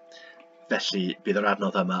 Felly bydd yr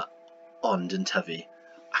adnodd yma ond yn tyfu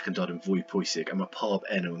ac yn dod yn fwy pwysig, a mae pob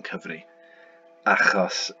enw yn cyfri.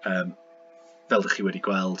 Achos, fel ydych chi wedi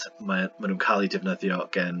gweld, maen nhw'n cael eu defnyddio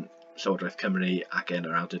gen Llywodraeth Cymru a gen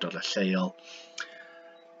yr awdurdodau lleol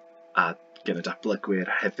a gen y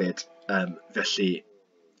datblygwyr hefyd. Felly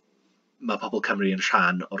mae pobl Cymru yn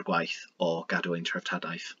rhan o'r gwaith o gadw ein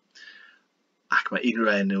treftadaeth. Ac mae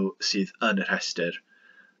unrhyw enw sydd yn y rhestr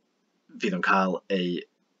fydd yn cael ei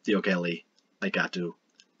ddiogelu a'i gadw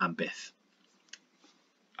am byth.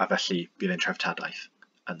 A felly bydd ein treftadaeth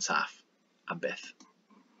yn saff am byth.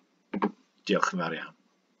 Diolch yn fawr iawn.